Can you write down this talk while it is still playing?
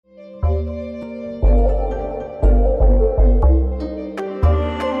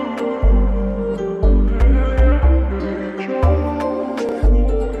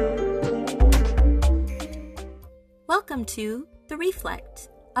Welcome to The Reflect,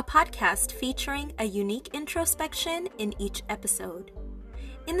 a podcast featuring a unique introspection in each episode.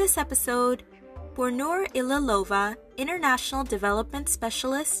 In this episode, Purnur Ilolova, International Development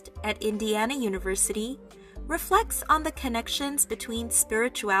Specialist at Indiana University, reflects on the connections between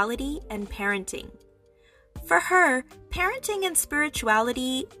spirituality and parenting. For her, parenting and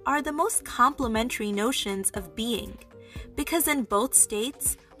spirituality are the most complementary notions of being, because in both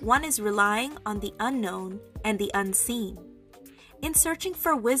states, one is relying on the unknown and the unseen. In searching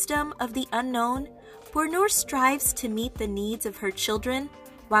for wisdom of the unknown, Purnur strives to meet the needs of her children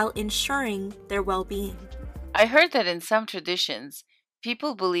while ensuring their well-being. I heard that in some traditions,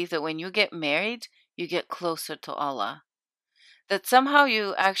 people believe that when you get married, you get closer to Allah. That somehow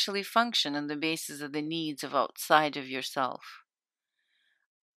you actually function on the basis of the needs of outside of yourself.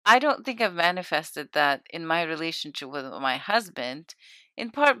 I don't think I've manifested that in my relationship with my husband, in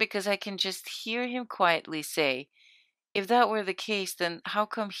part because I can just hear him quietly say, if that were the case, then how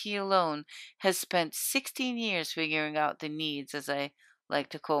come he alone has spent 16 years figuring out the needs, as I like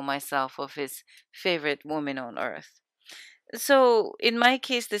to call myself, of his favorite woman on earth? So, in my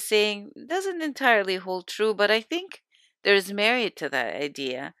case, the saying doesn't entirely hold true, but I think there's merit to that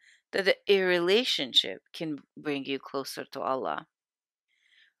idea that a relationship can bring you closer to Allah.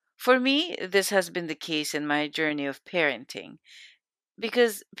 For me, this has been the case in my journey of parenting,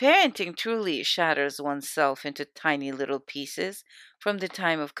 because parenting truly shatters oneself into tiny little pieces from the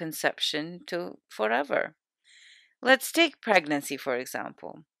time of conception to forever. Let's take pregnancy, for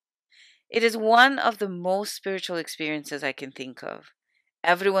example. It is one of the most spiritual experiences I can think of.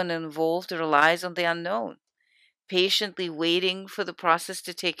 Everyone involved relies on the unknown, patiently waiting for the process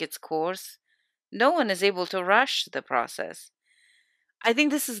to take its course. No one is able to rush the process. I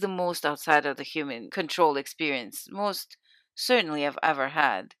think this is the most outside of the human control experience, most certainly I've ever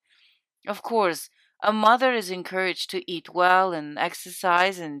had. Of course, a mother is encouraged to eat well and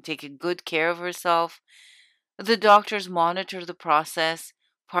exercise and take a good care of herself. The doctors monitor the process,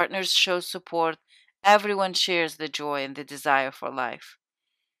 partners show support, everyone shares the joy and the desire for life.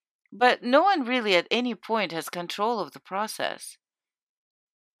 But no one really at any point has control of the process.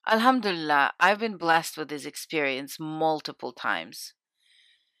 Alhamdulillah, I've been blessed with this experience multiple times.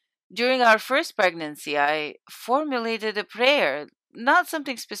 During our first pregnancy, I formulated a prayer, not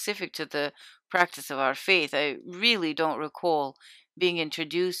something specific to the practice of our faith. I really don't recall being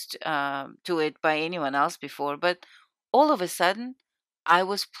introduced to it by anyone else before, but all of a sudden, I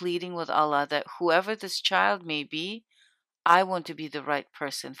was pleading with Allah that whoever this child may be, I want to be the right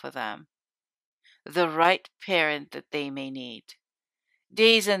person for them, the right parent that they may need.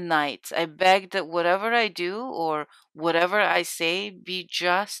 Days and nights, I begged that whatever I do or whatever I say be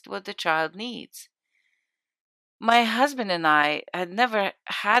just what the child needs. My husband and I had never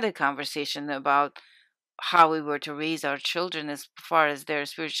had a conversation about how we were to raise our children as far as their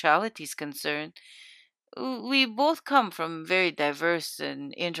spirituality is concerned. We both come from very diverse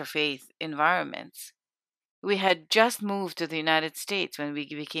and interfaith environments. We had just moved to the United States when we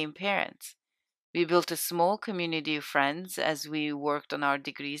became parents. We built a small community of friends as we worked on our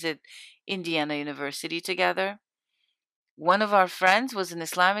degrees at Indiana University together. One of our friends was an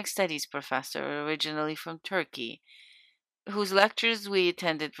Islamic studies professor originally from Turkey, whose lectures we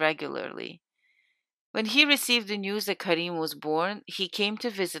attended regularly. When he received the news that Karim was born, he came to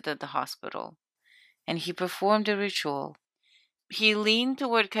visit at the hospital, and he performed a ritual. He leaned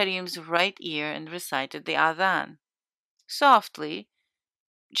toward Karim's right ear and recited the adhan, softly,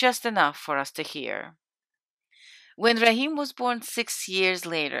 just enough for us to hear. When Rahim was born 6 years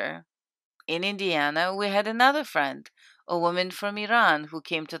later, in Indiana, we had another friend, a woman from Iran, who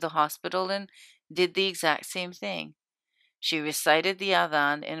came to the hospital and did the exact same thing. She recited the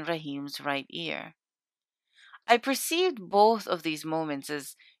adhan in Rahim's right ear. I perceived both of these moments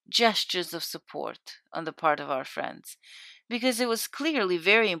as gestures of support on the part of our friends, because it was clearly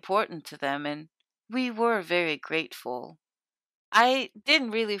very important to them, and we were very grateful. I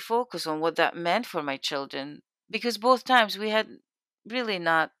didn't really focus on what that meant for my children, because both times we had really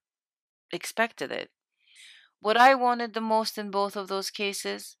not expected it. What I wanted the most in both of those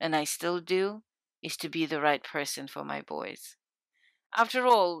cases, and I still do, is to be the right person for my boys. After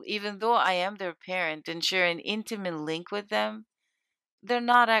all, even though I am their parent and share an intimate link with them, they're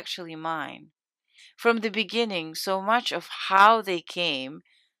not actually mine. From the beginning, so much of how they came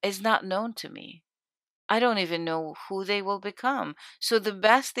is not known to me. I don't even know who they will become. So the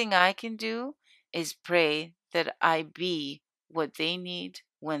best thing I can do is pray that I be what they need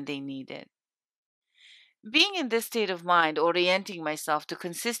when they need it. Being in this state of mind, orienting myself to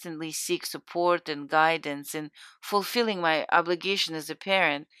consistently seek support and guidance in fulfilling my obligation as a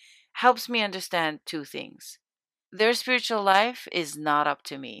parent, helps me understand two things. their spiritual life is not up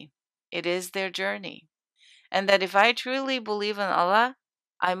to me. It is their journey. And that if I truly believe in Allah,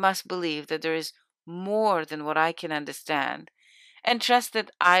 I must believe that there is more than what I can understand and trust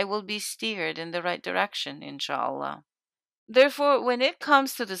that I will be steered in the right direction, inshallah. Therefore, when it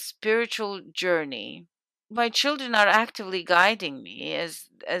comes to the spiritual journey, my children are actively guiding me as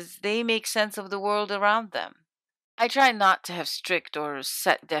they make sense of the world around them. I try not to have strict or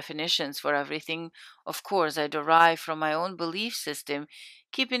set definitions for everything. Of course, I derive from my own belief system,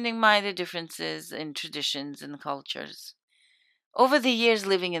 keeping in mind the differences in traditions and cultures. Over the years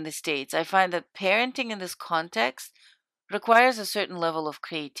living in the States, I find that parenting in this context requires a certain level of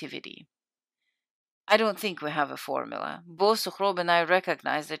creativity. I don't think we have a formula. Both Sukhrob and I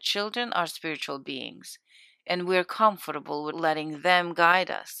recognize that children are spiritual beings, and we're comfortable with letting them guide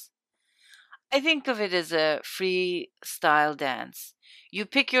us. I think of it as a freestyle dance. You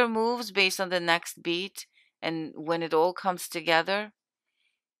pick your moves based on the next beat, and when it all comes together,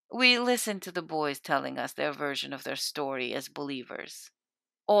 we listen to the boys telling us their version of their story as believers.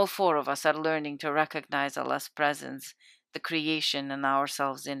 All four of us are learning to recognize Allah's presence, the creation, and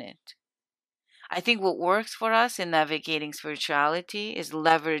ourselves in it. I think what works for us in navigating spirituality is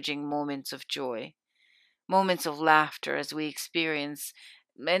leveraging moments of joy, moments of laughter as we experience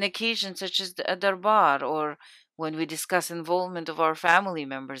an occasion such as a darbar, or when we discuss involvement of our family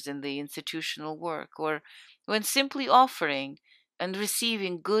members in the institutional work, or when simply offering and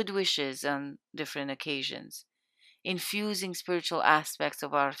receiving good wishes on different occasions, infusing spiritual aspects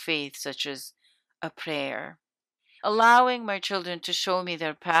of our faith such as a prayer. Allowing my children to show me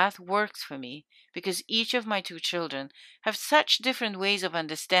their path works for me because each of my two children have such different ways of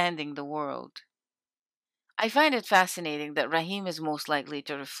understanding the world. I find it fascinating that Rahim is most likely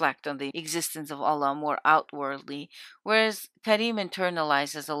to reflect on the existence of Allah more outwardly, whereas Karim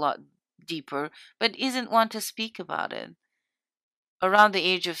internalizes a lot deeper but isn't one to speak about it. Around the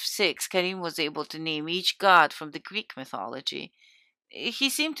age of 6, Karim was able to name each god from the Greek mythology. He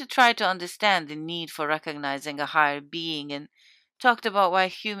seemed to try to understand the need for recognizing a higher being and talked about why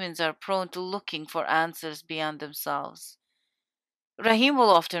humans are prone to looking for answers beyond themselves. Rahim will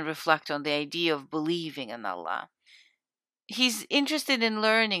often reflect on the idea of believing in Allah. He's interested in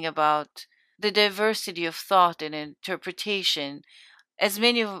learning about the diversity of thought and interpretation. As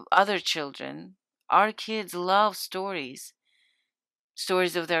many of other children, our kids love stories,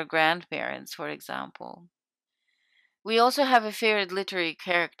 stories of their grandparents, for example. We also have a favorite literary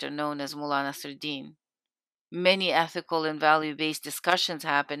character known as Mullah Nasruddin. Many ethical and value based discussions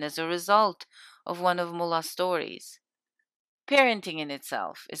happen as a result of one of Mullah's stories. Parenting in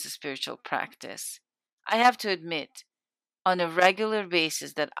itself is a spiritual practice. I have to admit, on a regular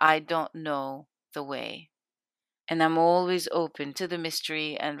basis, that I don't know the way, and I'm always open to the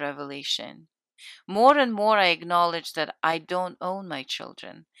mystery and revelation. More and more, I acknowledge that I don't own my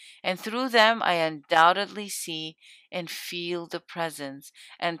children, and through them, I undoubtedly see and feel the presence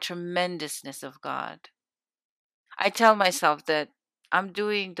and tremendousness of God. I tell myself that I'm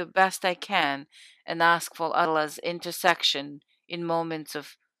doing the best I can and ask for Allah's intersection in moments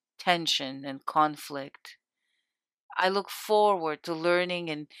of tension and conflict. I look forward to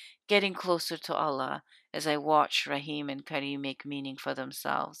learning and getting closer to Allah as I watch Rahim and Karim make meaning for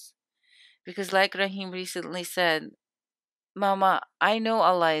themselves. Because, like Rahim recently said, Mama, I know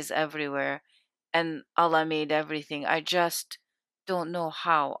Allah is everywhere and Allah made everything. I just don't know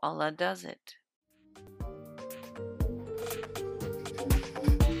how Allah does it.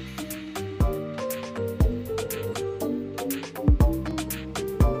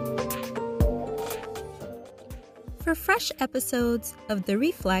 For fresh episodes of The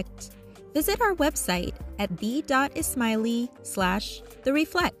Reflect, visit our website at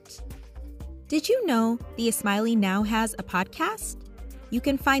the.ismaili/thereflect. Did you know The Ismaili now has a podcast? You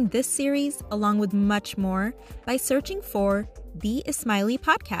can find this series along with much more by searching for The Ismaili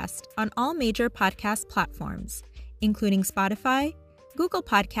Podcast on all major podcast platforms, including Spotify, Google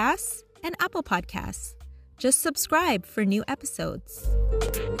Podcasts, and Apple Podcasts. Just subscribe for new episodes.